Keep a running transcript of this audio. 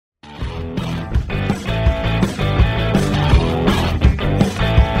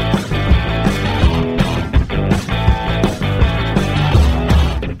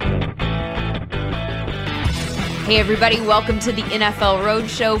Hey everybody, welcome to the NFL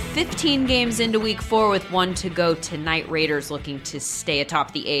Roadshow. 15 games into week 4 with 1 to go tonight. Raiders looking to stay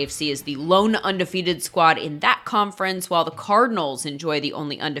atop the AFC as the lone undefeated squad in that conference, while the Cardinals enjoy the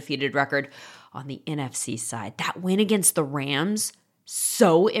only undefeated record on the NFC side. That win against the Rams,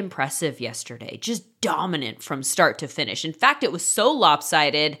 so impressive yesterday. Just dominant from start to finish. In fact, it was so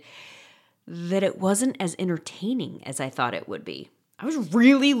lopsided that it wasn't as entertaining as I thought it would be. I was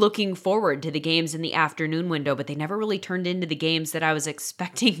really looking forward to the games in the afternoon window, but they never really turned into the games that I was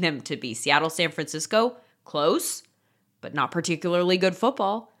expecting them to be. Seattle, San Francisco, close, but not particularly good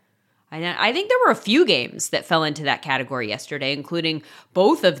football. I think there were a few games that fell into that category yesterday, including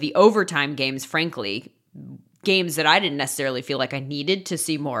both of the overtime games, frankly, games that I didn't necessarily feel like I needed to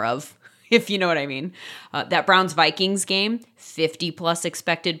see more of, if you know what I mean. That Browns-Vikings game, 50-plus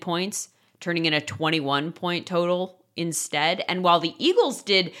expected points, turning in a 21-point total instead. And while the Eagles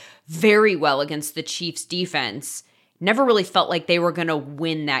did very well against the Chiefs defense, never really felt like they were going to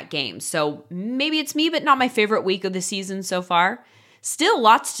win that game. So maybe it's me, but not my favorite week of the season so far. Still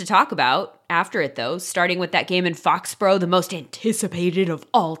lots to talk about after it though, starting with that game in Foxborough, the most anticipated of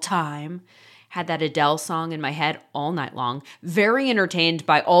all time. Had that Adele song in my head all night long. Very entertained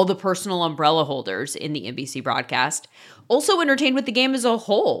by all the personal umbrella holders in the NBC broadcast. Also entertained with the game as a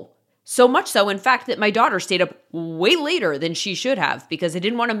whole. So much so, in fact, that my daughter stayed up way later than she should have because I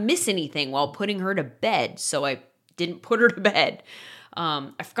didn't want to miss anything while putting her to bed, so I didn't put her to bed.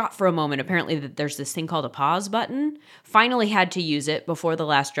 I forgot for a moment, apparently, that there's this thing called a pause button. Finally had to use it before the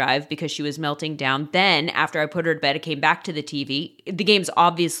last drive because she was melting down. Then, after I put her to bed, I came back to the TV. The game's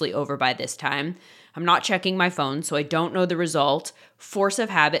obviously over by this time. I'm not checking my phone, so I don't know the result. Force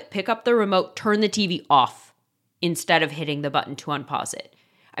of habit, pick up the remote, turn the TV off instead of hitting the button to unpause it.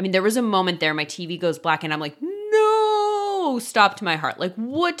 I mean, there was a moment there, my TV goes black and I'm like, no, stopped my heart. Like,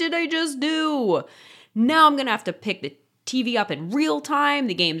 what did I just do? Now I'm going to have to pick the TV up in real time.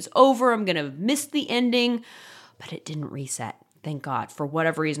 The game's over. I'm going to miss the ending. But it didn't reset. Thank God. For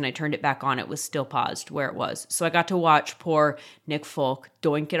whatever reason, I turned it back on. It was still paused where it was. So I got to watch poor Nick Folk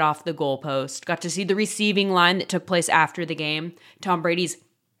doink it off the goalpost. Got to see the receiving line that took place after the game. Tom Brady's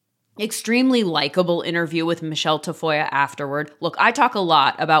extremely likable interview with Michelle Tafoya afterward. Look, I talk a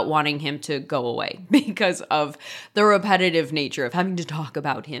lot about wanting him to go away because of the repetitive nature of having to talk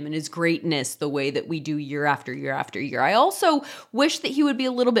about him and his greatness the way that we do year after year after year. I also wish that he would be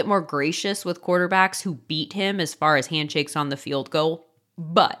a little bit more gracious with quarterbacks who beat him as far as handshakes on the field go,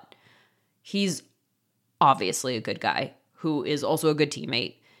 but he's obviously a good guy who is also a good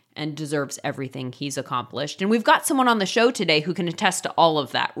teammate and deserves everything he's accomplished. And we've got someone on the show today who can attest to all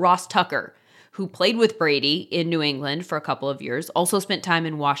of that. Ross Tucker, who played with Brady in New England for a couple of years, also spent time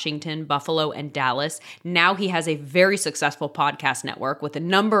in Washington, Buffalo, and Dallas. Now he has a very successful podcast network with a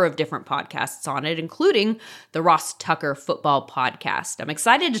number of different podcasts on it, including the Ross Tucker Football Podcast. I'm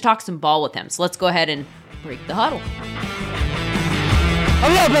excited to talk some ball with him, so let's go ahead and break the huddle.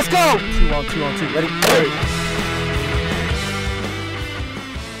 Hello, let's go! 2 on 2. Ready? Hey.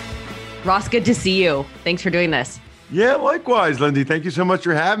 Ross, good to see you. Thanks for doing this. Yeah, likewise, Lindsay. Thank you so much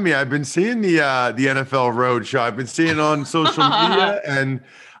for having me. I've been seeing the NFL Roadshow. I've been seeing it on social media, and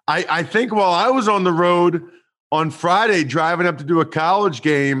I think while I was on the road on Friday driving up to do a college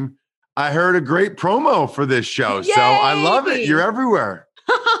game, I heard a great promo for this show. Yay! So I love it. You're everywhere.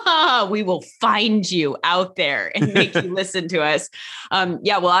 We will find you out there and make you listen to us.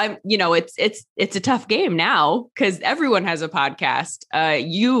 Yeah, well, it's a tough game now because everyone has a podcast.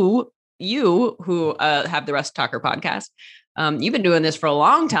 You who have the Russ Tucker podcast, you've been doing this for a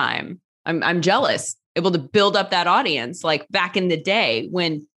long time. I'm jealous, able to build up that audience like back in the day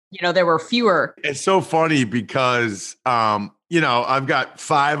when, there were fewer. It's so funny because, I've got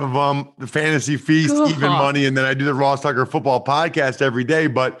 5 of them, the Fantasy Feast, Even Money, and then I do the Ross Tucker Football Podcast every day.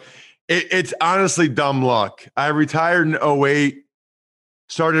 But it's honestly dumb luck. I retired in 2008,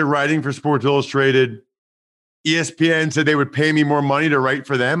 started writing for Sports Illustrated. ESPN said they would pay me more money to write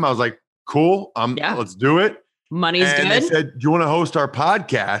for them. I was like, cool. Let's do it. Money's and good. They said, do you want to host our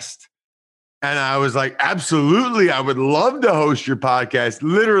podcast? And I was like, absolutely. I would love to host your podcast.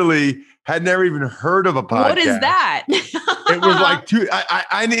 Literally had never even heard of a podcast. What is that? It was like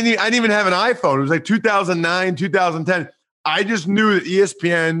I didn't even have an iPhone. It was like 2009, 2010. I just knew that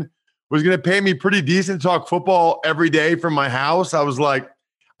ESPN was going to pay me pretty decent to talk football every day from my house. I was like,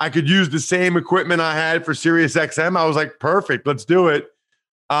 I could use the same equipment I had for Sirius XM. I was like, perfect, let's do it.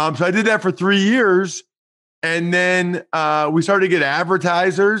 So I did that for 3 years. And then we started to get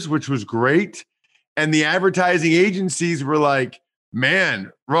advertisers, which was great. And the advertising agencies were like,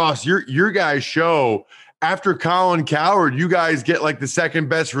 man, Ross, your guys' show, after Colin Cowherd, you guys get like the second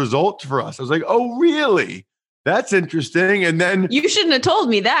best results for us. I was like, oh, really? That's interesting. And then you shouldn't have told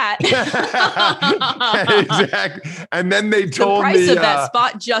me that. Exactly. And then they told me the price of that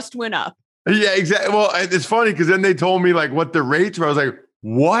spot just went up. Yeah, exactly. Well, it's funny because then they told me like what the rates were. I was like,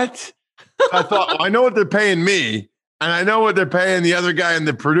 what? So I thought, well, I know what they're paying me, and I know what they're paying the other guy and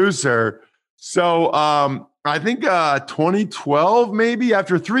the producer. So I think 2012, maybe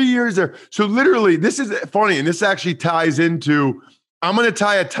after 3 years there. So literally, this is funny, and this actually ties into. I'm going to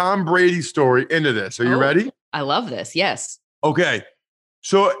tie a Tom Brady story into this. Are you ready? I love this. Yes. Okay.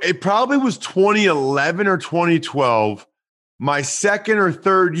 So it probably was 2011 or 2012, my second or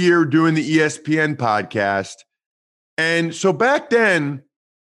third year doing the ESPN podcast. And so back then,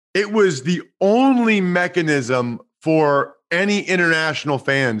 it was the only mechanism for any international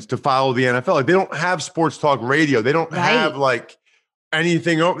fans to follow the NFL. Like, they don't have sports talk radio. They don't have like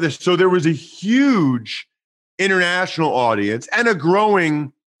anything over this. So there was a huge international audience and a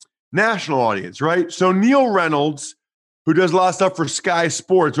growing national audience, right? So Neil Reynolds, who does a lot of stuff for Sky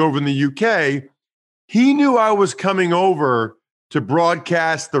Sports over in the UK, he knew I was coming over to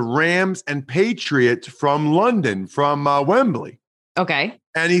broadcast the Rams and Patriots from London, from Wembley. Okay.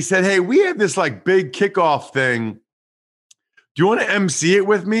 And he said, hey, we have this like big kickoff thing. Do you want to MC it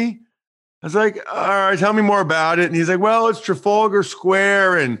with me? I was like, all right, tell me more about it. And he's like, well, it's Trafalgar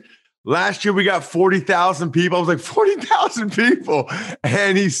Square. And last year we got 40,000 people. I was like, 40,000 people.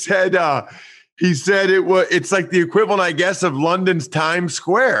 And he said it's like the equivalent, I guess, of London's Times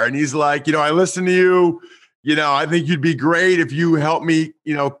Square. And he's like, I listen to you. I think you'd be great if you help me,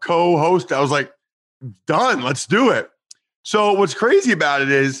 co-host. I was like, done. Let's do it. So what's crazy about it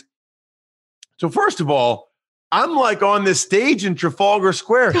is, so first of all, I'm like on this stage in Trafalgar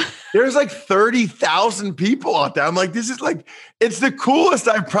Square. There's like 30,000 people out there. I'm like, this is like, it's the coolest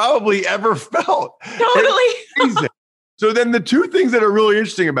I've probably ever felt. Totally. So then the two things that are really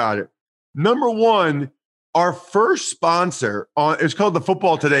interesting about it. Number one, our first sponsor it's called the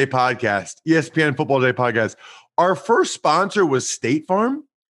Football Today podcast, ESPN Football Today podcast. Our first sponsor was State Farm.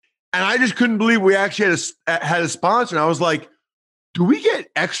 And I just couldn't believe we actually had a sponsor. And I was like, do we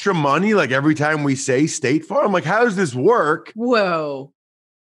get extra money like every time we say State Farm? Like, how does this work? Whoa.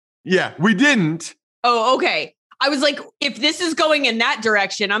 Yeah, we didn't. Oh, okay. I was like, if this is going in that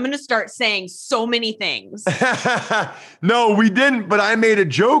direction, I'm going to start saying so many things. No, we didn't, but I made a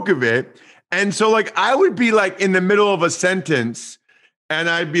joke of it. And so like, I would be like in the middle of a sentence and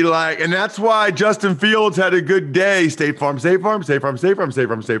I'd be like, and that's why Justin Fields had a good day. State Farm, State Farm, State Farm, State Farm, State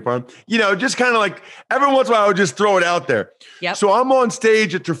Farm, State Farm. Just kind of like every once in a while I would just throw it out there. Yep. So I'm on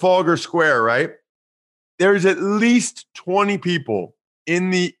stage at Trafalgar Square, right? There's at least 20 people in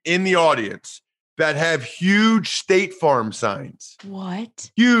the audience that have huge State Farm signs. What?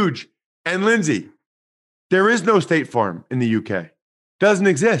 Huge. And Lindsay, there is no State Farm in the UK. Doesn't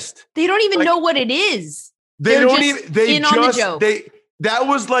exist. They don't even know what it is. That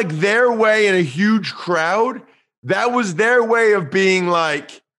was like their way in a huge crowd. That was their way of being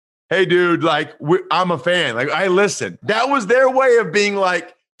like, hey, dude, like, I'm a fan. Like, I listen. That was their way of being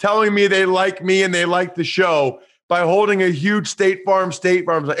like, telling me they like me and they like the show by holding a huge State Farm.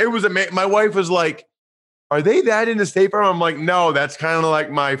 It was amazing. My wife was like, are they that into State Farm? I'm like, no, that's kind of like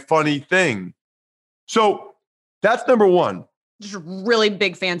my funny thing. So that's number one. Just really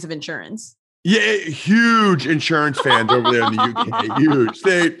big fans of insurance. Yeah, huge insurance fans over there in the UK. Huge.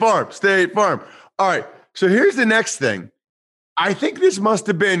 State Farm. All right. So here's the next thing. I think this must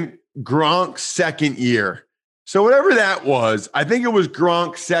have been Gronk's second year. So whatever that was, I think it was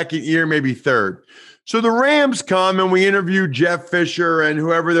Gronk's second year, maybe third. So the Rams come and we interview Jeff Fisher and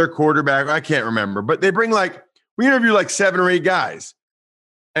whoever their quarterback, I can't remember, but we interview like 7 or 8 guys.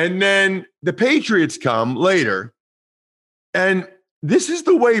 And then the Patriots come later. And this is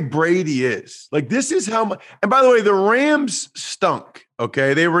the way Brady is. Like, this is how much. And by the way, the Rams stunk.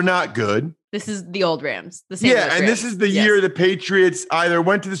 Okay. They were not good. This is the old Rams. The same Rams. This is the year the Patriots either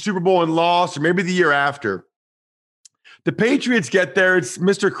went to the Super Bowl and lost, or maybe the year after. The Patriots get there. It's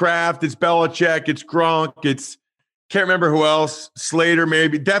Mr. Kraft. It's Belichick. It's Gronk. Can't remember who else. Slater,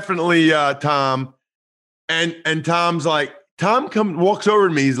 maybe. Definitely Tom. And Tom's like, walks over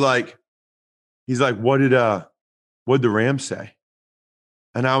to me. He's like, what did the Rams say?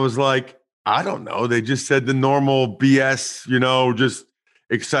 And I was like, I don't know. They just said the normal BS, just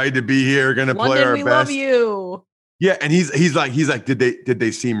excited to be here, going to play our we best. Love you. Yeah, and he's like, did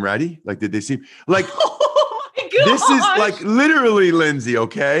they seem ready? Like, did they seem like? Oh my God. This is like literally, Lindsay.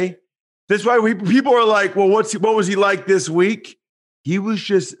 Okay, that's why people are like, well, what was he like this week? He was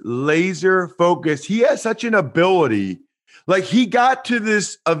just laser focused. He has such an ability. Like, he got to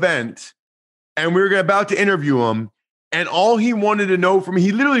this event, and we were about to interview him. And all he wanted to know from me,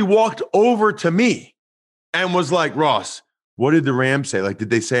 he literally walked over to me. and was like, Ross, what did the Rams say? Like, did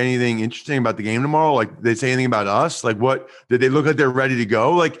they say anything interesting about the game tomorrow? Like, did they say anything about us? Like, what did they look like they're ready to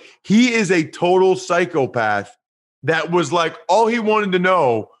go? Like, he is a total psychopath that was like, all he wanted to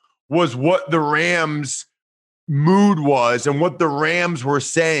know was what the Rams mood was and what the Rams were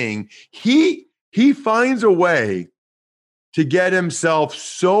saying. He finds a way to get himself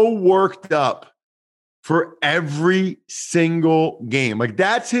so worked up for every single game. Like,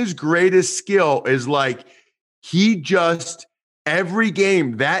 that's his greatest skill, is like, he just, every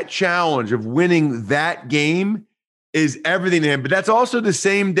game, that challenge of winning that game is everything to him. But that's also the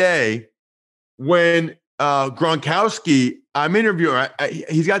same day when Gronkowski, I'm interviewing,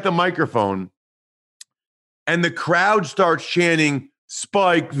 he's got the microphone, and the crowd starts chanting,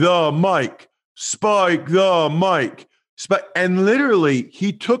 "Spike the mic, spike the mic." And literally,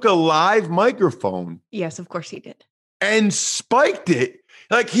 he took a live microphone. Yes, of course he did. And spiked it.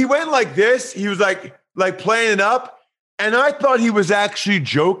 Like, he went like this. He was like playing it up. And I thought he was actually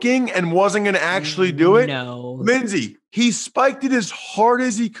joking and wasn't going to actually do it. No. Lindsay, he spiked it as hard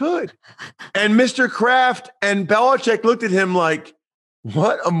as he could. And Mr. Kraft and Belichick looked at him like,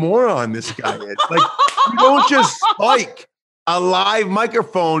 what a moron this guy is. Like, you don't just spike a live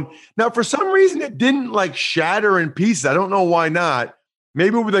microphone. Now, for some reason, it didn't like shatter in pieces. I don't know why not.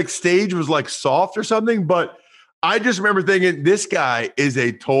 Maybe it was like stage was like soft or something, but I just remember thinking, this guy is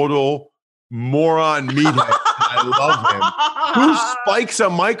a total moron meathead. I love him. Who spikes a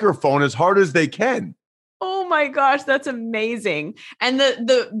microphone as hard as they can? Oh my gosh, that's amazing. And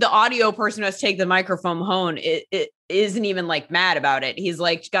the audio person who has to take the microphone home, it isn't even like mad about it. He's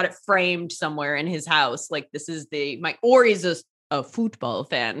like got it framed somewhere in his house. Like, this is the mic, or he's just a football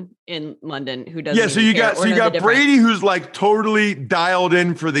fan in London who doesn't. Yeah, so you got Brady, who's like totally dialed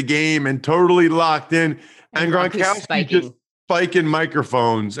in for the game and totally locked in, and Gronkowski just spiking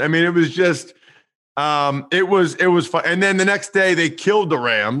microphones. I mean, it was just it was fun. And then the next day they killed the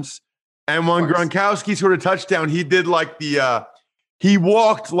Rams. And when Gronkowski scored a touchdown, he did like he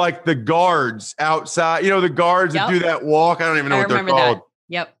walked like the guards outside. You know, the guards that do that walk. I don't even know what they're called. That.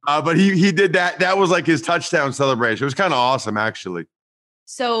 Yep. But he did that. That was like his touchdown celebration. It was kind of awesome, actually.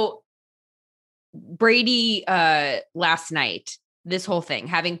 So Brady last night, this whole thing,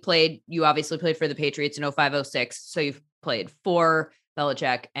 having played, you obviously played for the Patriots in 05-06. So you've played for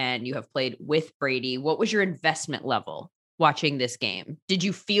Belichick and you have played with Brady. What was your investment level watching this game? Did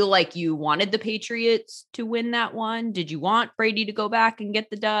you feel like you wanted the Patriots to win that one? Did you want Brady to go back and get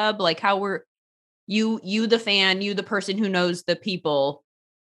the dub? Like, how were you the fan, you the person who knows the people,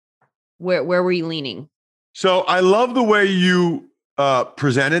 where were you leaning? So I love the way you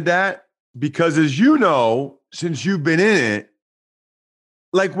presented that, because as you know, since you've been in it,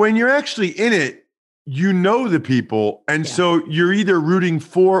 like when you're actually in it, you know the people. And so you're either rooting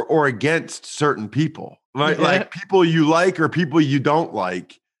for or against certain people. Right? Yeah. Like people you like or people you don't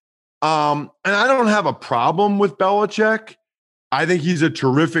like. And I don't have a problem with Belichick. I think he's a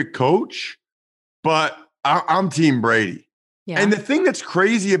terrific coach, but I'm Team Brady. Yeah. And the thing that's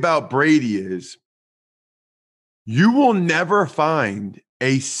crazy about Brady is you will never find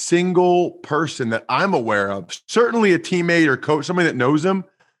a single person that I'm aware of, certainly a teammate or coach, somebody that knows him,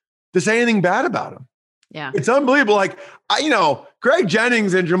 to say anything bad about him. Yeah. It's unbelievable. Like, Greg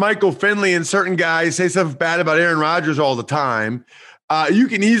Jennings and Jermichael Finley and certain guys say stuff bad about Aaron Rodgers all the time. You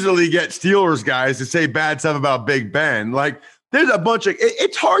can easily get Steelers guys to say bad stuff about Big Ben. Like, there's a bunch of,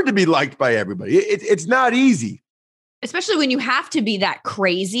 it's hard to be liked by everybody. It's not easy. Especially when you have to be that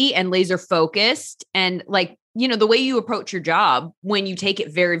crazy and laser focused, and like, the way you approach your job when you take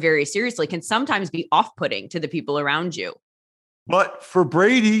it very, very seriously can sometimes be off-putting to the people around you. But for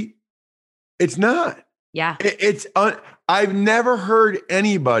Brady, it's not. Yeah. I've never heard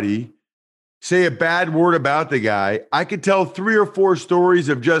anybody say a bad word about the guy. I could tell 3 or 4 stories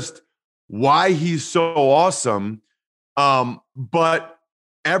of just why he's so awesome. But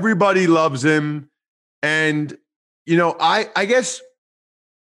everybody loves him. And, I guess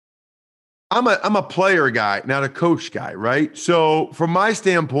I'm a player guy, not a coach guy, right? So from my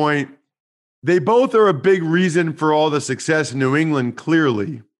standpoint, they both are a big reason for all the success in New England,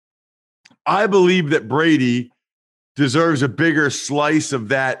 clearly. I believe that Brady deserves a bigger slice of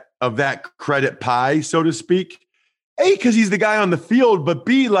that credit pie, so to speak. A, because he's the guy on the field, but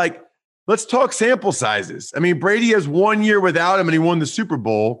B, like, let's talk sample sizes. I mean, Brady has 1 year without him and he won the Super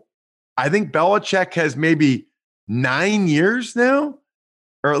Bowl. I think Belichick has maybe 9 years now,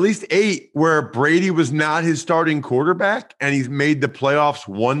 or at least 8, where Brady was not his starting quarterback and he's made the playoffs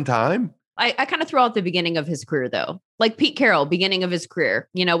one time. I kind of throw out the beginning of his career, though. Like Pete Carroll, beginning of his career,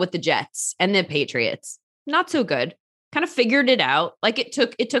 with the Jets and the Patriots. Not so good. Kind of figured it out. Like it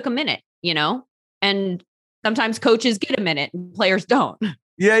took a minute, and Sometimes coaches get a minute and players don't.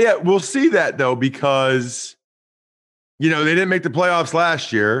 Yeah. We'll see that though, because, they didn't make the playoffs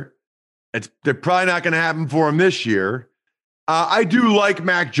last year. They're probably not going to happen for them this year. I do like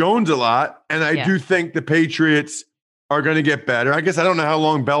Mac Jones a lot, and I do think the Patriots are going to get better. I guess I don't know how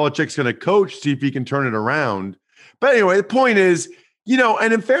long Belichick's going to coach, see if he can turn it around. But anyway, the point is,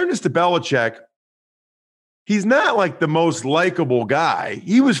 and in fairness to Belichick, he's not like the most likable guy.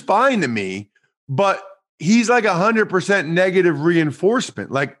 He was fine to me, but he's like 100% negative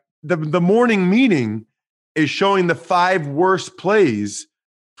reinforcement. Like the morning meeting is showing the 5 worst plays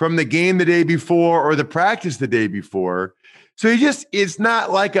from the game the day before or the practice the day before. So it's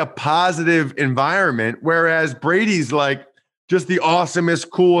not like a positive environment, whereas Brady's like just the awesomest,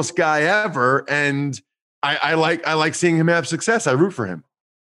 coolest guy ever. And I like seeing him have success. I root for him.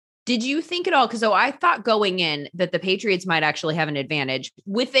 Did you think at all? Because I thought going in that the Patriots might actually have an advantage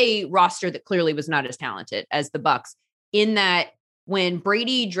with a roster that clearly was not as talented as the Bucs, in that when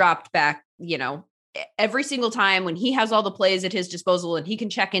Brady dropped back, every single time when he has all the plays at his disposal and he can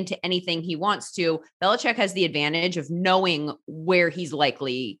check into anything he wants to, Belichick has the advantage of knowing where he's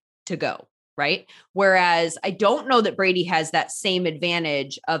likely to go, right? Whereas I don't know that Brady has that same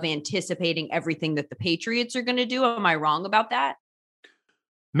advantage of anticipating everything that the Patriots are going to do. Am I wrong about that?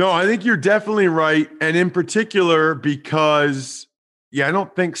 No, I think you're definitely right. And in particular, because, I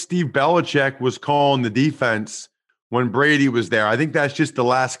don't think Steve Belichick was calling the defense when Brady was there. I think that's just the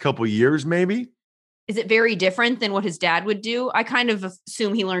last couple of years, maybe. Is it very different than what his dad would do? I kind of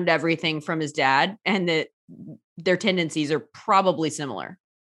assume he learned everything from his dad and that their tendencies are probably similar.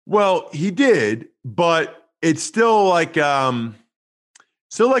 Well, he did, but it's still like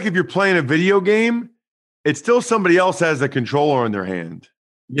if you're playing a video game, it's still somebody else has the controller in their hand,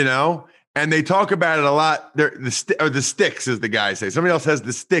 and they talk about it a lot. The sticks, as the guys say. Somebody else has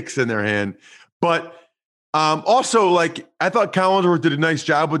the sticks in their hand. But also, like, I thought Collinsworth did a nice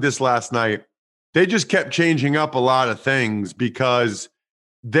job with this last night. They just kept changing up a lot of things because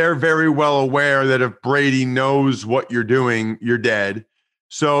they're very well aware that if Brady knows what you're doing, you're dead.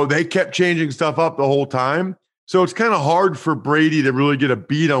 So they kept changing stuff up the whole time. So it's kind of hard for Brady to really get a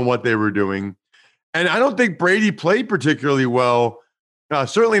beat on what they were doing. And I don't think Brady played particularly well,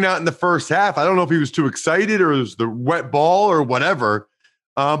 certainly not in the first half. I don't know if he was too excited or it was the wet ball or whatever.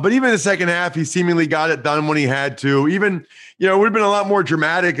 But even in the second half, he seemingly got it done when he had to. Even, it would have been a lot more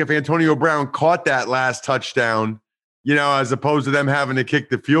dramatic if Antonio Brown caught that last touchdown, as opposed to them having to kick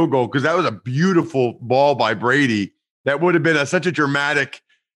the field goal, because that was a beautiful ball by Brady. That would have been such a dramatic,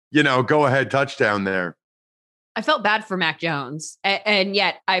 go-ahead touchdown there. I felt bad for Mac Jones, and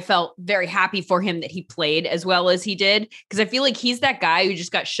yet I felt very happy for him that he played as well as he did, because I feel like he's that guy who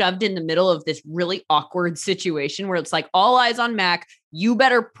just got shoved in the middle of this really awkward situation where it's like all eyes on Mac. You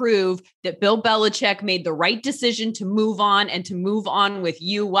better prove that Bill Belichick made the right decision to move on and to move on with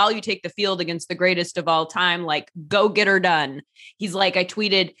you while you take the field against the greatest of all time. Like, go get her done. He's like, I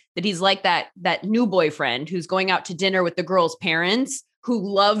tweeted that he's like that new boyfriend who's going out to dinner with the girl's parents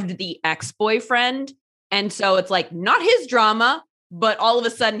who loved the ex-boyfriend. And so it's like not his drama, but all of a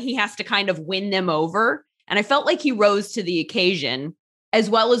sudden he has to kind of win them over. And I felt like he rose to the occasion as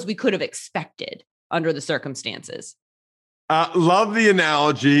well as we could have expected under the circumstances. Love the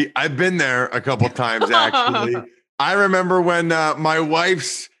analogy. I've been there a couple times, actually. I remember when my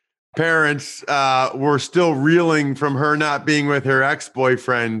wife's parents were still reeling from her not being with her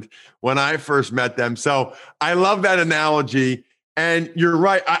ex-boyfriend when I first met them. So I love that analogy. And you're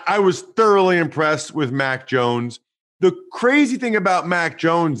right. I was thoroughly impressed with Mac Jones. The crazy thing about Mac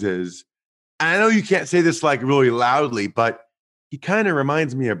Jones is, and I know you can't say this like really loudly, but he kind of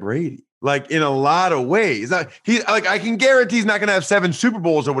reminds me of Brady, like in a lot of ways. I can guarantee he's not going to have 7 Super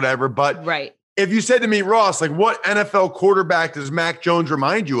Bowls or whatever. But right. If you said to me, Ross, like what NFL quarterback does Mac Jones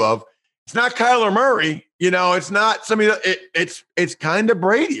remind you of? It's not Kyler Murray. It's not somebody. It's kind of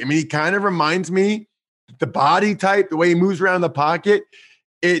Brady. I mean, he kind of reminds me. The body type, the way he moves around the pocket,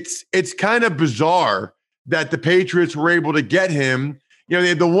 it's kind of bizarre that the Patriots were able to get him. They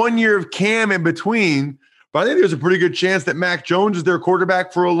had the 1 year of Cam in between, but I think there's a pretty good chance that Mac Jones is their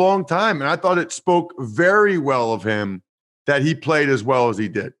quarterback for a long time. And I thought it spoke very well of him that he played as well as he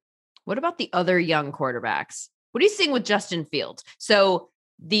did. What about the other young quarterbacks? What are you seeing with Justin Fields? So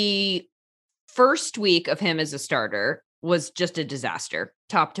the first week of him as a starter was just a disaster,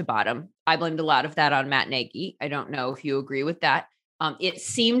 top to bottom. I blamed a lot of that on Matt Nagy. I don't know if you agree with that. It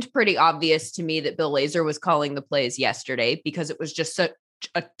seemed pretty obvious to me that Bill Lazor was calling the plays yesterday because it was just such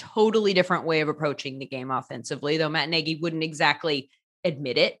a totally different way of approaching the game offensively, though Matt Nagy wouldn't exactly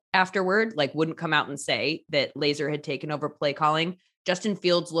admit it afterward, like wouldn't come out and say that Lazor had taken over play calling. Justin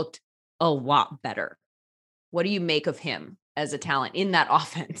Fields looked a lot better. What do you make of him as a talent in that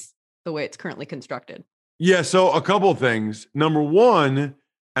offense, the way it's currently constructed? Yeah, so a couple of things. Number one,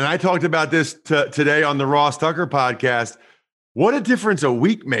 and I talked about this today on the Ross Tucker podcast, what a difference a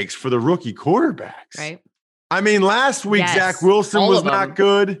week makes for the rookie quarterbacks. Right. I mean, last week, Yes, Zach Wilson was not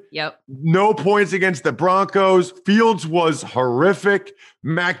good. Yep. No points against the Broncos. Fields was horrific.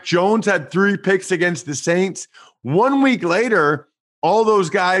 Mac Jones had 3 picks against the Saints. 1 week later, all those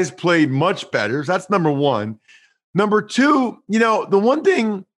guys played much better. So that's number one. Number two, the one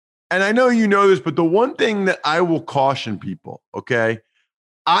thing, and I know you know this, but the one thing that I will caution people, okay?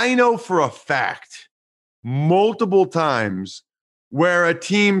 I know for a fact multiple times where a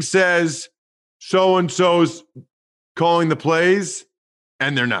team says so-and-so's calling the plays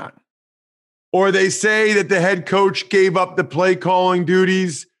and they're not. Or they say that the head coach gave up the play calling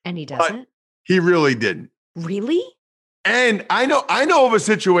duties. And he doesn't? He really didn't. Really? And I know of a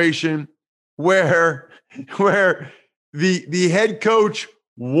situation where the head coach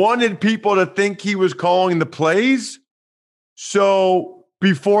wanted people to think he was calling the plays. So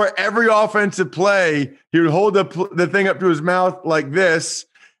before every offensive play, he would hold the thing up to his mouth like this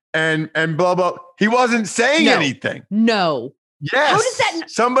and blah, blah. He wasn't saying anything. No. Yes. How does that?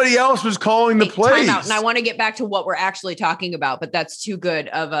 Somebody else was calling the plays. Time out. And I want to get back to what we're actually talking about, but that's too good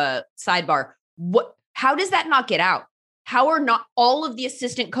of a sidebar. How does that not get out? How are not all of the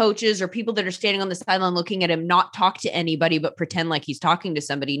assistant coaches or people that are standing on the sideline looking at him not talk to anybody but pretend like he's talking to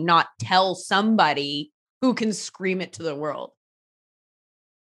somebody, not tell somebody who can scream it to the world?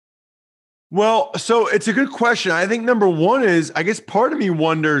 Well, so it's a good question. I think number one is, I guess part of me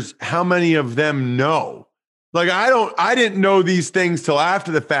wonders how many of them know. Like, I didn't know these things till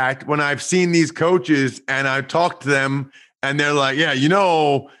after the fact when I've seen these coaches and I've talked to them and they're like, yeah,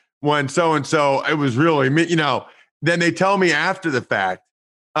 when so-and-so, it was really me, then they tell me after the fact.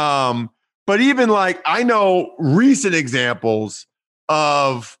 But even like, I know recent examples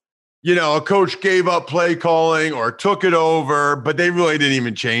of, a coach gave up play calling or took it over, but they really didn't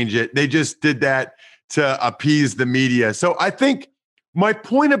even change it. They just did that to appease the media. So I think my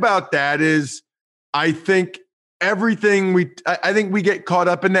point about that is, I think we get caught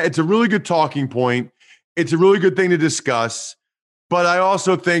up in that. It's a really good talking point. It's a really good thing to discuss. But I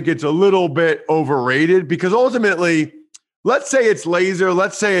also think it's a little bit overrated because ultimately, let's say it's Laser,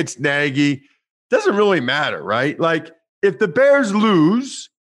 let's say it's Nagy, doesn't really matter, right? Like, if the Bears lose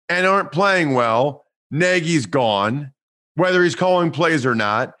and aren't playing well, Nagy's gone, whether he's calling plays or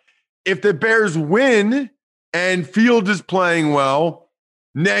not. If the Bears win and Fields is playing well,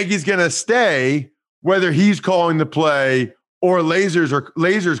 Nagy's going to stay, whether he's calling the play or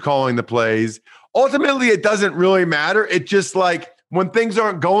Laser's calling the plays. Ultimately, it doesn't really matter. It's just like when things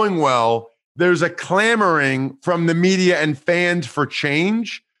aren't going well, there's a clamoring from the media and fans for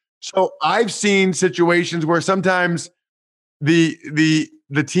change. So I've seen situations where sometimes the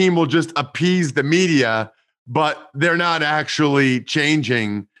team will just appease the media, but they're not actually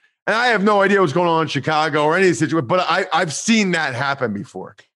changing. And I have no idea what's going on in Chicago or any situation, but I've seen that happen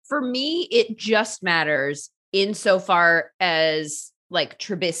before. For me, it just matters insofar as like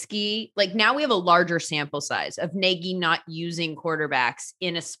Trubisky, like now we have a larger sample size of Nagy not using quarterbacks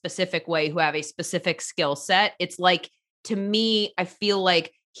in a specific way who have a specific skill set. It's like, to me, I feel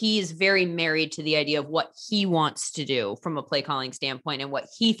like he is very married to the idea of what he wants to do from a play calling standpoint and what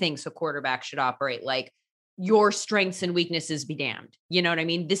he thinks a quarterback should operate like. Your strengths and weaknesses be damned. You know what I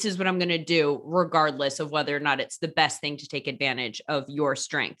mean? This is what I'm going to do regardless of whether or not it's the best thing to take advantage of your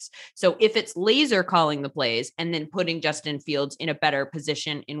strengths. So if it's Laser calling the plays and then putting Justin Fields in a better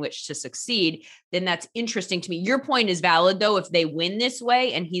position in which to succeed, then that's interesting to me. Your point is valid though. If they win this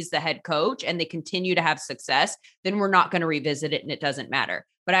way and he's the head coach and they continue to have success, then we're not going to revisit it and it doesn't matter.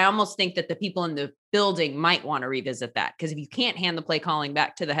 But I almost think that the people in the building might want to revisit that, because if you can't hand the play calling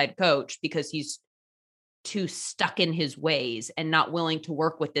back to the head coach because he's too stuck in his ways and not willing to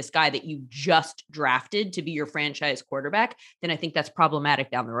work with this guy that you just drafted to be your franchise quarterback, then I think that's problematic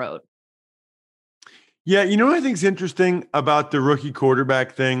down the road. Yeah. You know what I think is interesting about the rookie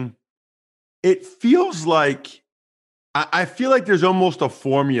quarterback thing? It feels like, I feel like there's almost a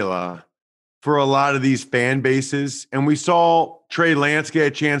formula for a lot of these fan bases. And we saw Trey Lance get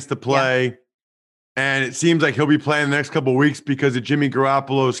a chance to play. Yeah. And it seems like he'll be playing the next couple of weeks because of Jimmy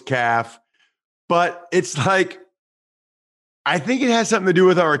Garoppolo's calf. But it's like, I think it has something to do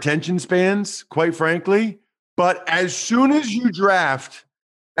with our attention spans, quite frankly. But as soon as you draft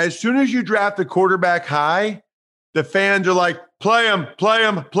the quarterback high, the fans are like, play him, play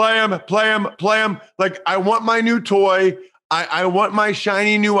him, play him, play him, play him. Like, I want my new toy. I want my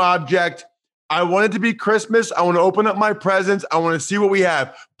shiny new object. I want it to be Christmas. I want to open up my presents. I want to see what we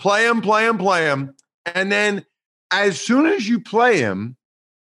have. Play him, play him, play him. And then as soon as you play him,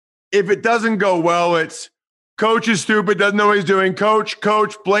 if it doesn't go well, it's coach is stupid, doesn't know what he's doing. Coach,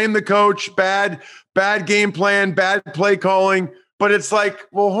 blame the coach, bad game plan, bad play calling. But it's like,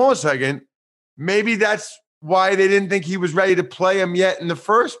 well, hold on a second. Maybe that's why they didn't think he was ready to play him yet in the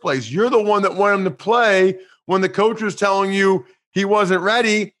first place. You're the one that wanted him to play when the coach was telling you he wasn't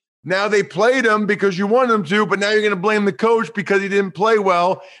ready. Now they played him because you wanted him to, but now you're going to blame the coach because he didn't play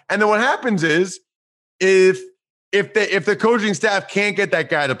well. And then what happens is if the coaching staff can't get that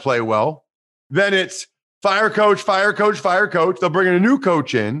guy to play well, then it's fire coach. They'll bring in a new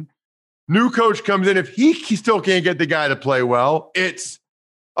coach in. New coach comes in. If he still can't get the guy to play well, it's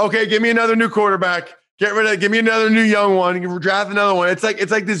okay. Give me another new quarterback. Give me another new young one. Draft another one. It's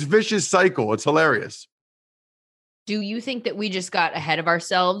like this vicious cycle. It's hilarious. Do you think that we just got ahead of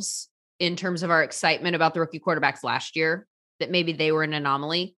ourselves in terms of our excitement about the rookie quarterbacks last year, that maybe they were an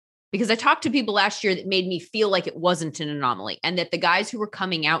anomaly? Because I talked to people last year that made me feel like it wasn't an anomaly and that the guys who were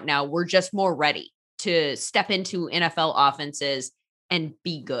coming out now were just more ready to step into NFL offenses and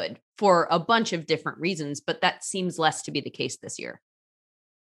be good for a bunch of different reasons. But that seems less to be the case this year.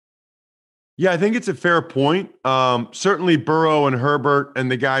 Yeah, I think it's a fair point. Certainly Burrow and Herbert and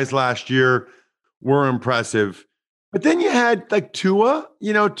the guys last year were impressive. But then you had like Tua.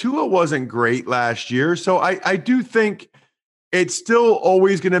 Tua wasn't great last year. So I do think it's still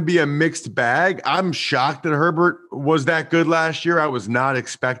always going to be a mixed bag. I'm shocked that Herbert was that good last year. I was not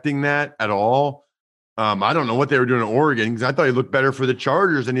expecting that at all. I don't know what they were doing in Oregon because I thought he looked better for the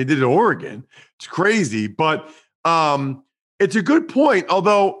Chargers than he did at Oregon. It's crazy. But it's a good point.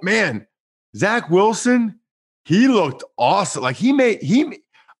 Although, man, Zach Wilson, he looked awesome. Like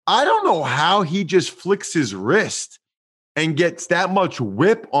I don't know how he just flicks his wrist and gets that much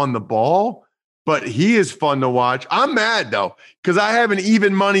whip on the ball, but he is fun to watch. I'm mad though, because I have an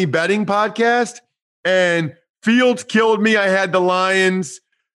even money betting podcast and Fields killed me. I had the Lions.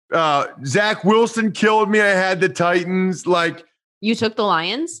 Zach Wilson killed me. I had the Titans. Like, you took the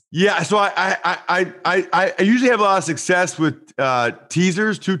Lions? Yeah. So I usually have a lot of success with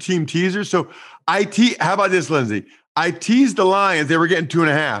teasers, 2-team teasers. So how about this, Lindsay? I teased the Lions. They were getting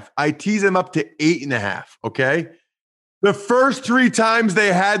 2.5. I teased them up to 8.5. Okay. The first 3 times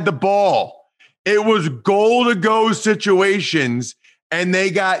they had the ball, it was goal to go situations and they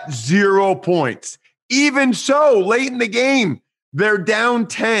got 0 points. Even so, late in the game, they're down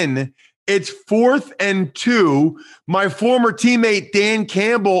 10. It's 4th and 2. My former teammate, Dan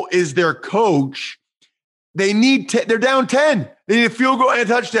Campbell, is their coach. They're down 10. They need a field goal and a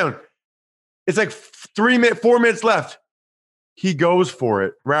touchdown. It's like 4 minutes left. He goes for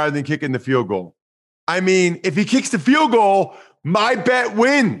it rather than kicking the field goal. I mean, if he kicks the field goal, my bet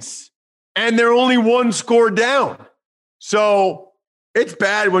wins. And they're only 1 score down. So it's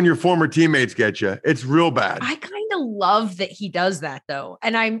bad when your former teammates get you. It's real bad. I kind of love that he does that though.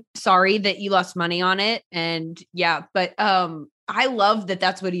 And I'm sorry that you lost money on it. And yeah, but I love that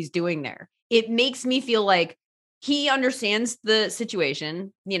that's what he's doing there. It makes me feel like he understands the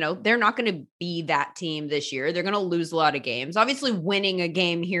situation. They're not going to be that team this year. They're going to lose a lot of games. Obviously, winning a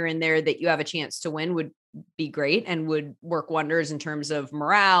game here and there that you have a chance to win would be great and would work wonders in terms of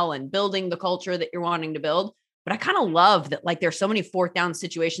morale and building the culture that you're wanting to build. But I kind of love that, like, there's so many 4th down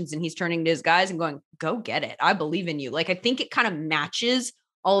situations and he's turning to his guys and going, go get it. I believe in you. Like, I think it kind of matches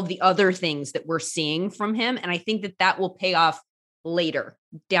all of the other things that we're seeing from him. And I think that will pay off later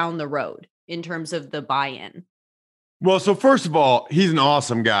down the road in terms of the buy-in. Well, so first of all, he's an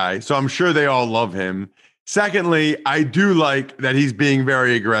awesome guy. So I'm sure they all love him. Secondly, I do like that he's being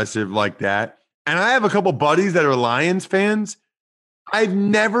very aggressive like that. And I have a couple buddies that are Lions fans. I've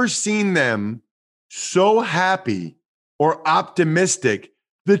never seen them so happy or optimistic.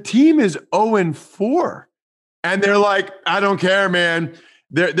 The team is 0-4. And they're like, I don't care, man.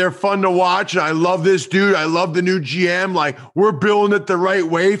 They're fun to watch. And I love this dude. I love the new GM. Like, we're building it the right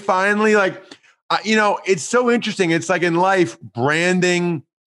way finally. Like, it's so interesting. It's like in life, branding,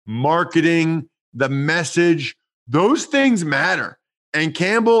 marketing, the message, those things matter. And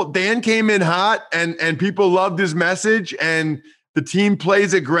Dan came in hot and people loved his message and the team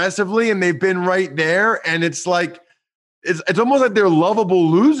plays aggressively and they've been right there. And it's like, it's almost like they're lovable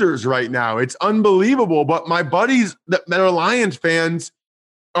losers right now. It's unbelievable. But my buddies that are Lions fans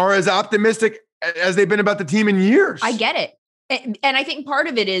are as optimistic as they've been about the team in years. I get it. And I think part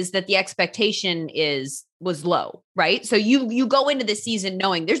of it is that the expectation was low, right? So you go into the season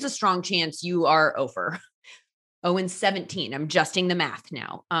knowing there's a strong chance you are over 0-17. I'm adjusting the math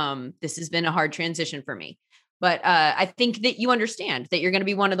now. This has been a hard transition for me, but I think that you understand that you're going to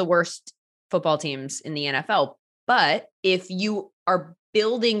be one of the worst football teams in the NFL. But if you are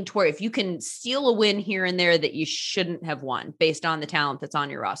building toward, if you can steal a win here and there that you shouldn't have won based on the talent that's on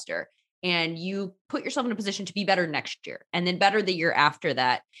your roster, and you put yourself in a position to be better next year and then better the year after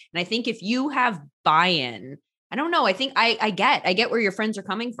that. And I think if you have buy-in, I don't know. I think I get where your friends are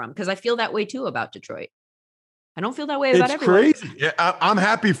coming from, because I feel that way too about Detroit. I don't feel that way about everyone. It's crazy. Yeah, I'm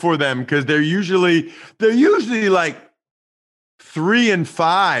happy for them, because they're usually like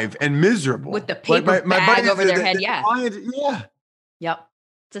 3-5 and miserable with the paper bag over their head. Yeah. Yeah. Yep.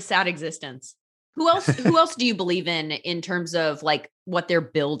 It's a sad existence. Who else do you believe in terms of like what they're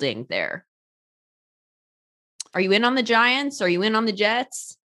building there? Are you in on the Giants? Are you in on the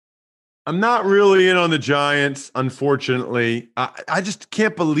Jets? I'm not really in on the Giants, unfortunately. I just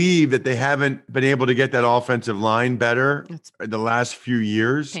can't believe that they haven't been able to get that offensive line better the last few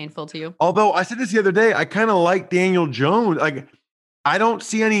years. Painful to you. Although I said this the other day, I kind of like Daniel Jones. Like, I don't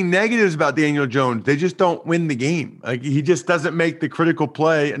see any negatives about Daniel Jones. They just don't win the game. Like, he just doesn't make the critical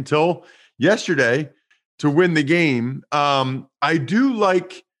play until yesterday to win the game. I do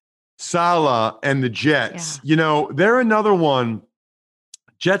like Salah and the Jets. Yeah. You know, they're another one.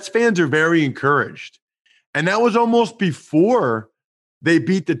 Jets fans are very encouraged. And that was almost before they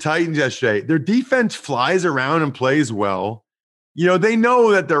beat the Titans yesterday. Their defense flies around and plays well. You know, they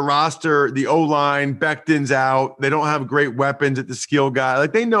know that their roster, the O-line, Becton's out. They don't have great weapons at the skill guy.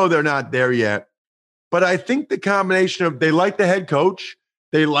 Like, they know they're not there yet. But I think the combination of, they like the head coach,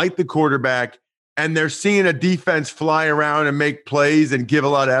 they like the quarterback, and they're seeing a defense fly around and make plays and give a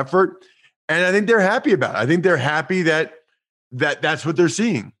lot of effort. And I think they're happy about it. I think they're happy that's what they're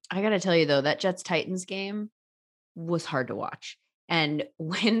seeing. I got to tell you, though, that Jets-Titans game was hard to watch. And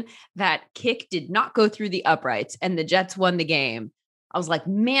when that kick did not go through the uprights and the Jets won the game, I was like,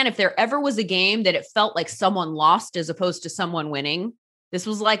 man, if there ever was a game that it felt like someone lost as opposed to someone winning, this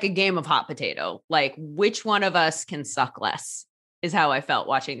was like a game of hot potato. Like, which one of us can suck less is how I felt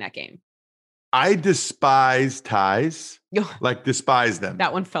watching that game. I despise ties, like despise them.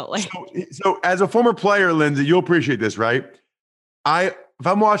 That one felt like. So as a former player, Lindsay, you'll appreciate this, right? If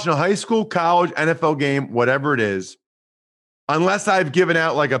I'm watching a high school, college, NFL game, whatever it is, unless I've given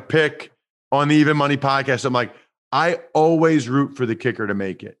out like a pick on the Even Money podcast, I'm like, I always root for the kicker to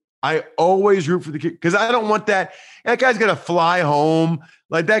make it. I always root for the kicker, because I don't want that. That guy's going to fly home.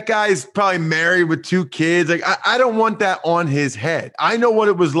 Like, that guy's probably married with 2 kids. Like, I don't want that on his head. I know what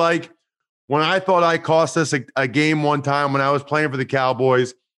it was like when I thought I cost us a game one time when I was playing for the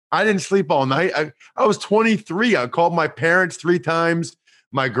Cowboys. I didn't sleep all night. I was 23. I called my parents 3 times,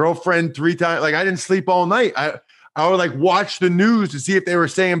 my girlfriend 3 times. Like, I didn't sleep all night. I would like watch the news to see if they were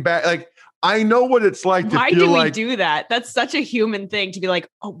saying bad. Like, I know what it's like to feel like. Why do we do that? That's such a human thing to be like,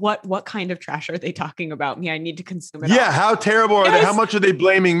 oh, what kind of trash are they talking about me? I need to consume it. Yeah. all. How terrible are they? How much are they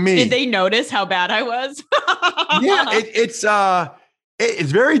blaming me? Did they notice how bad I was? Yeah.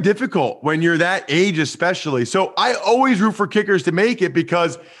 It's very difficult when you're that age, especially. So I always root for kickers to make it,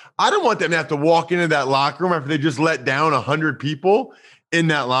 because I don't want them to have to walk into that locker room after they just let down 100 people in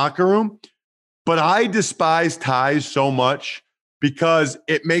that locker room. But I despise ties so much, because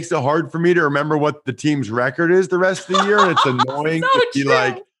it makes it hard for me to remember what the team's record is the rest of the year. And it's annoying to be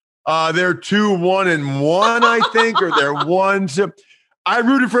like, they're 2-1-1, I think, or they're 1. I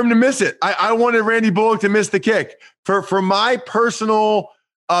rooted for him to miss it. I wanted Randy Bullock to miss the kick. For my personal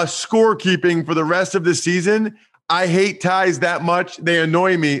scorekeeping for the rest of the season, I hate ties that much. They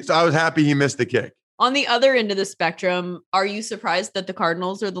annoy me. So I was happy he missed the kick. On the other end of the spectrum, are you surprised that the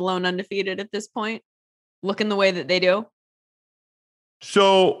Cardinals are the lone undefeated at this point, looking the way that they do?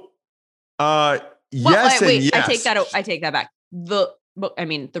 So, yes and yes. I take that back. The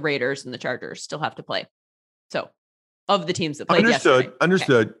Raiders and the Chargers still have to play. So, of the teams that played yesterday.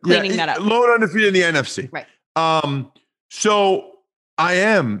 Understood. Okay. Cleaning that up. Lone undefeated in the NFC. Right. So I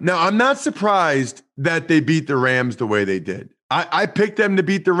am. Now, I'm not surprised that they beat the Rams the way they did. I picked them to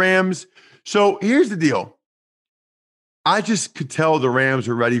beat the Rams. So here's the deal. I just could tell the Rams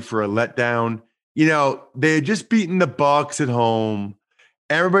were ready for a letdown. You know, they had just beaten the Bucs at home.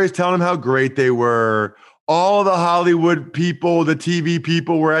 Everybody's telling them how great they were. All the Hollywood people, the TV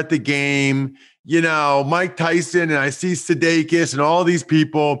people were at the game. You know, Mike Tyson, and I see Sudeikis and all these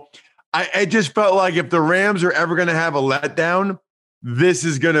people. I just felt like if the Rams are ever going to have a letdown, this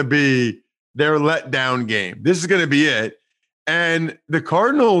is going to be their letdown game. This is going to be it. And the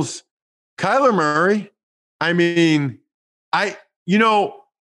Cardinals, Kyler Murray, I mean, I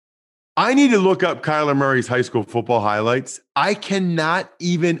need to look up Kyler Murray's high school football highlights. I cannot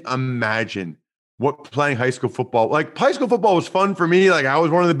even imagine what playing high school football. Like, high school football was fun for me. Like, I was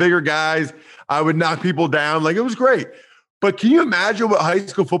one of the bigger guys. I would knock people down. Like, it was great. But can you imagine what high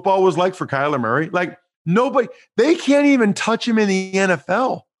school football was like for Kyler Murray? Like, Nobody, they can't even touch him in the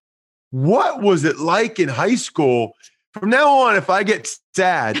NFL. What was it like in high school? From now on, if I get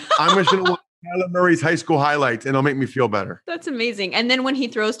sad, I'm just going to watch Kyler Murray's high school highlights and it'll make me feel better. That's amazing. And then when he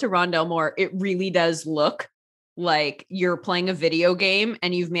throws to Rondell Moore, it really does look like you're playing a video game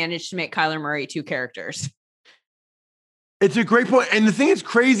and you've managed to make Kyler Murray 2 characters. It's a great point. And the thing that's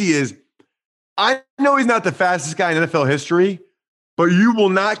crazy is I know he's not the fastest guy in NFL history, but you will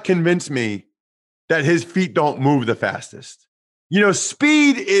not convince me that his feet don't move the fastest.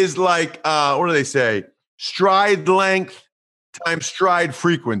 Speed is like, what do they say? Stride length times stride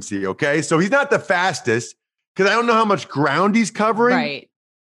frequency, okay? So he's not the fastest because I don't know how much ground he's covering. Right.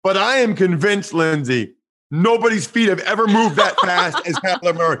 But I am convinced, Lindsay, nobody's feet have ever moved that fast as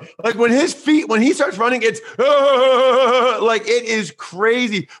Kyler Murray. Like when he starts running, it's like it is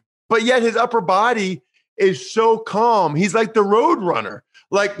crazy. But yet his upper body is so calm. He's like the road runner,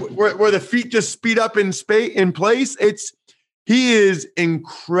 like where the feet just speed up in place. He is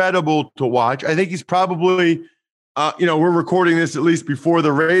incredible to watch. I think he's probably, we're recording this at least before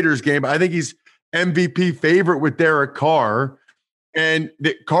the Raiders game, but I think he's MVP favorite with Derek Carr. And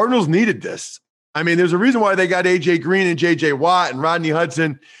the Cardinals needed this. I mean, there's a reason why they got A.J. Green and J.J. Watt and Rodney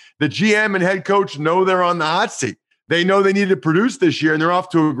Hudson. The GM and head coach know they're on the hot seat. They know they need to produce this year, and they're off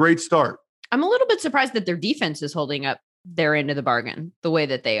to a great start. I'm a little bit surprised that their defense is holding up their end of the bargain the way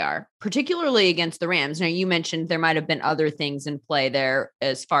that they are, particularly against the Rams. Now, you mentioned there might have been other things in play there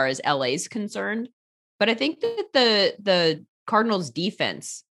as far as LA's concerned, but I think that the Cardinals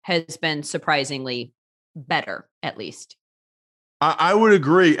defense has been surprisingly better, at least. I would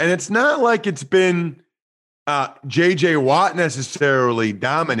agree. And it's not like it's been J.J. Watt necessarily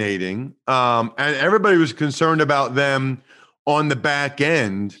dominating. And everybody was concerned about them on the back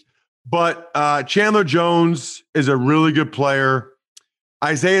end. But Chandler Jones is a really good player.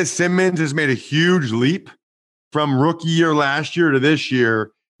 Isaiah Simmons has made a huge leap from rookie year last year to this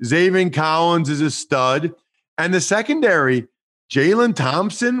year. Zaven Collins is a stud. And the secondary, Jalen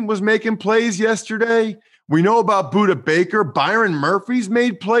Thompson was making plays yesterday. We know about Budda Baker. Byron Murphy's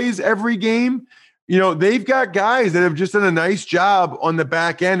made plays every game. They've got guys that have just done a nice job on the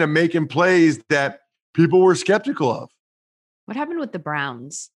back end of making plays that people were skeptical of. What happened with the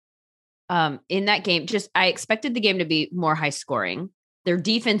Browns in that game? I expected the game to be more high scoring. Their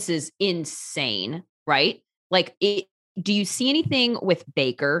defense is insane, right? Do you see anything with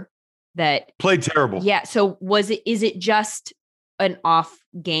Baker that played terrible? Yeah. So is it just an off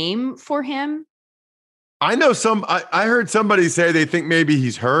game for him? I know I heard somebody say they think maybe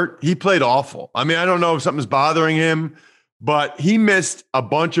he's hurt. He played awful. I mean, I don't know if something's bothering him, but he missed a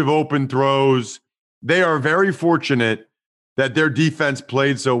bunch of open throws. They are very fortunate that their defense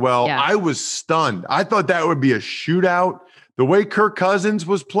played so well. Yeah. I was stunned. I thought that would be a shootout. The way Kirk Cousins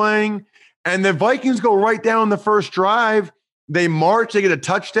was playing, and the Vikings go right down the first drive. They march, they get a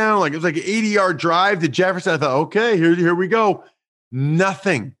touchdown. It was like an 80-yard drive to Jefferson. I thought, okay, here we go.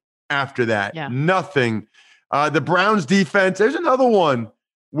 Nothing after that. Yeah. Nothing. The Browns defense, there's another one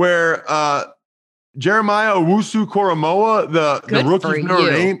where Jeremiah Owusu-Koramoah, the rookie from Notre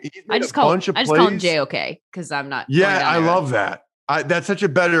Dame, I just call him JOK because I'm not. Yeah, I love that. That's such a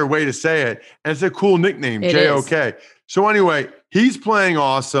better way to say it. And it's a cool nickname, JOK. So anyway, he's playing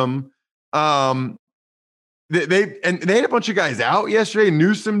awesome. They had a bunch of guys out yesterday.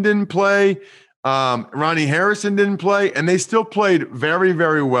 Newsome didn't play. Ronnie Harrison didn't play, and they still played very,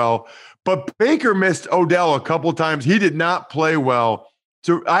 very well. But Baker missed Odell a couple times. He did not play well.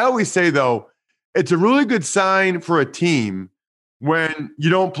 So I always say, though, it's a really good sign for a team when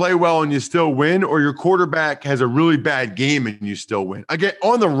you don't play well and you still win, or your quarterback has a really bad game and you still win. Again,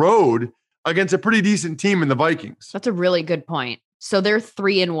 on the road against a pretty decent team in the Vikings. That's a really good point. So they're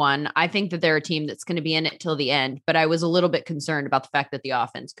 3-1. I think that they're a team that's going to be in it till the end, but I was a little bit concerned about the fact that the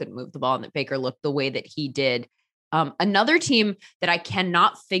offense couldn't move the ball and that Baker looked the way that he did. Another team that I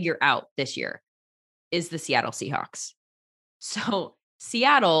cannot figure out this year is the Seattle Seahawks. So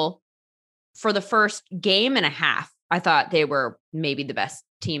Seattle, for the first game and a half, I thought they were maybe the best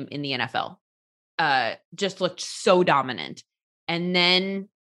team in the NFL. Just looked so dominant. And then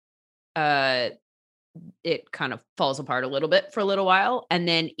it kind of falls apart a little bit for a little while. And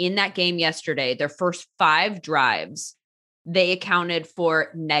then in that game yesterday, their first 5 drives, they accounted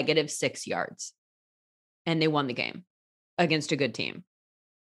for -6 yards. And they won the game against a good team.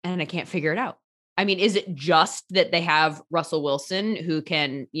 And I can't figure it out. I mean, is it just that they have Russell Wilson who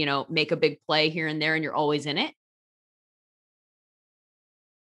can, make a big play here and there and you're always in it?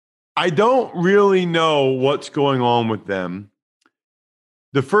 I don't really know what's going on with them.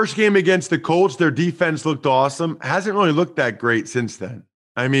 The first game against the Colts, their defense looked awesome. Hasn't really looked that great since then.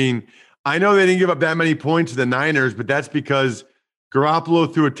 I mean, I know they didn't give up that many points to the Niners, but that's because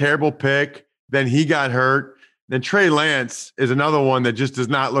Garoppolo threw a terrible pick. Then he got hurt. Then Trey Lance is another one that just does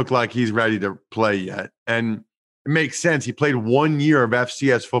not look like he's ready to play yet. And it makes sense. He played 1 year of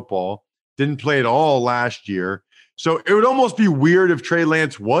FCS football, didn't play at all last year. So it would almost be weird if Trey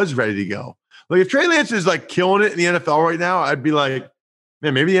Lance was ready to go. Like if Trey Lance is like killing it in the NFL right now, I'd be like,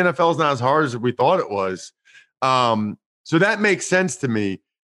 man, maybe the NFL is not as hard as we thought it was. So that makes sense to me.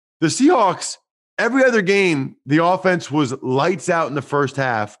 The Seahawks, every other game, the offense was lights out in the first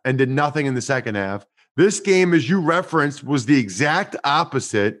half and did nothing in the second half. This game, as you referenced, was the exact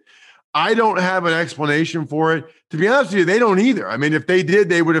opposite. I don't have an explanation for it. To be honest with you, they don't either. I mean, if they did,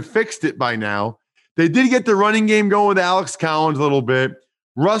 they would have fixed it by now. They did get the running game going with Alex Collins a little bit.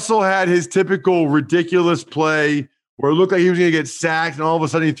 Russell had his typical ridiculous play where it looked like he was going to get sacked, and all of a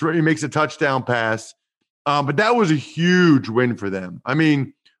sudden he makes a touchdown pass. But that was a huge win for them. I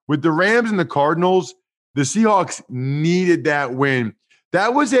mean, with the Rams and the Cardinals, the Seahawks needed that win.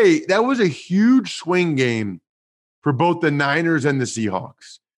 That was a huge swing game for both the Niners and the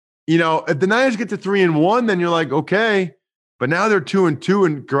Seahawks. You know, if the Niners get to 3-1, then you're like, okay. But now they're 2-2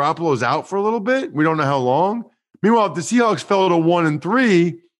 and Garoppolo's out for a little bit. We don't know how long. Meanwhile, if the Seahawks fell to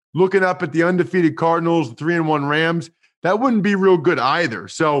 1-3, looking up at the undefeated Cardinals, the 3-1 Rams, that wouldn't be real good either.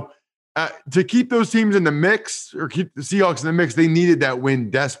 So to keep those teams in the mix or keep the Seahawks in the mix, they needed that win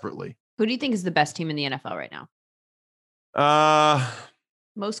desperately. Who do you think is the best team in the NFL right now?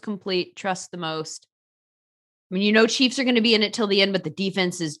 Most complete, trust the most. I mean, you know, Chiefs are going to be in it till the end, but the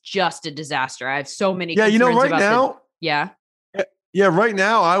defense is just a disaster. I have so many concerns right about now. Right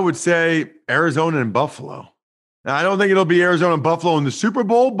now, I would say Arizona and Buffalo. Now, I don't think it'll be Arizona and Buffalo in the Super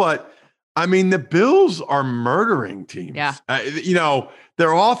Bowl, but I mean, the Bills are murdering teams. Yeah. You know,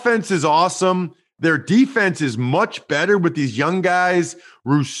 their offense is awesome. Their defense is much better with these young guys,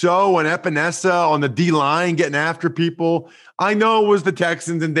 Rousseau and Epinesa on the D-line getting after people. I know it was the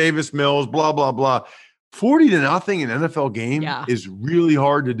Texans and Davis Mills, blah, blah, blah. 40-0 in an NFL game is really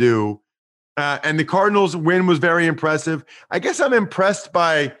hard to do. And the Cardinals win was very impressive. I guess I'm impressed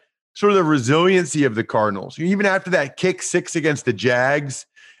by sort of the resiliency of the Cardinals. Even after that kick 6 against the Jags,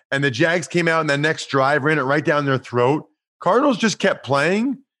 and the Jags came out in the next drive, ran it right down their throat. Cardinals just kept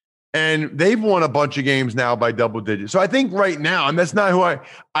playing, and they've won a bunch of games now by double digits. So I think right now, and that's not who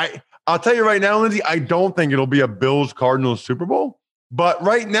I'll tell you right now, Lindsay, I don't think it'll be a Bills-Cardinals Super Bowl. But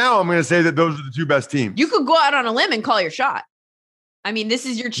right now, I'm going to say that those are the two best teams. You could go out on a limb and call your shot. I mean, this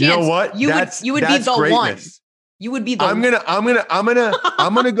is your chance. You know what? You would be the greatness. One. You would be the I'm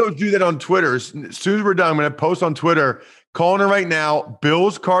gonna go do that on Twitter. As soon as we're done, I'm gonna post on Twitter, calling it right now,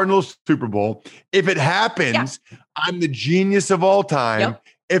 Bills Cardinals Super Bowl. If it happens, I'm the genius of all time. Yep.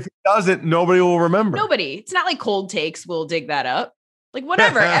 If it doesn't, nobody will remember. Nobody. It's not like Cold Takes will dig that up. Like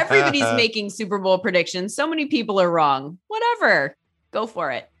whatever. Everybody's making Super Bowl predictions. So many people are wrong. Whatever. Go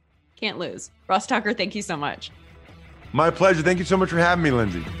for it. Can't lose. Ross Tucker, thank you so much. My pleasure. Thank you so much for having me,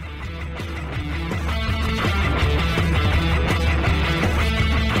 Lindsay.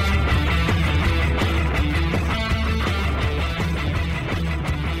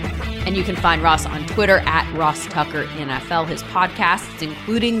 And you can find Ross on Twitter at Ross Tucker NFL. His podcasts,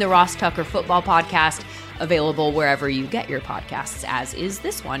 including the Ross Tucker Football Podcast, available wherever you get your podcasts, as is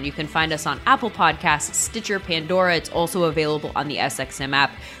this one. You can find us on Apple Podcasts, Stitcher, Pandora. It's also available on the SXM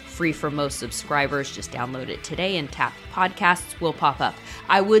app, free for most subscribers. Just download it today and tap podcasts will pop up.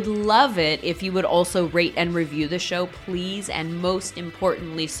 I would love it if you would also rate and review the show, please, and most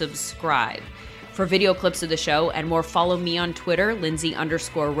importantly, subscribe. For video clips of the show and more, follow me on Twitter,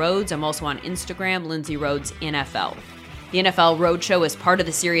 Lindsay_Rhodes. I'm also on Instagram, Lindsay Rhodes NFL. The NFL Roadshow is part of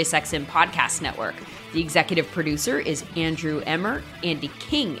the SiriusXM Podcast Network. The executive producer is Andrew Emmer. Andy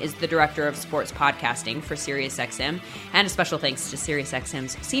King is the director of sports podcasting for SiriusXM. And a special thanks to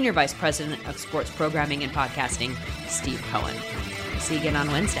SiriusXM's Senior Vice President of Sports Programming and Podcasting, Steve Cohen. See you again on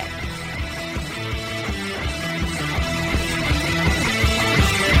Wednesday.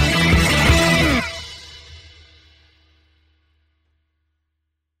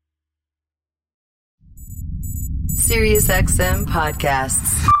 SiriusXM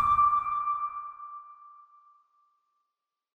Podcasts.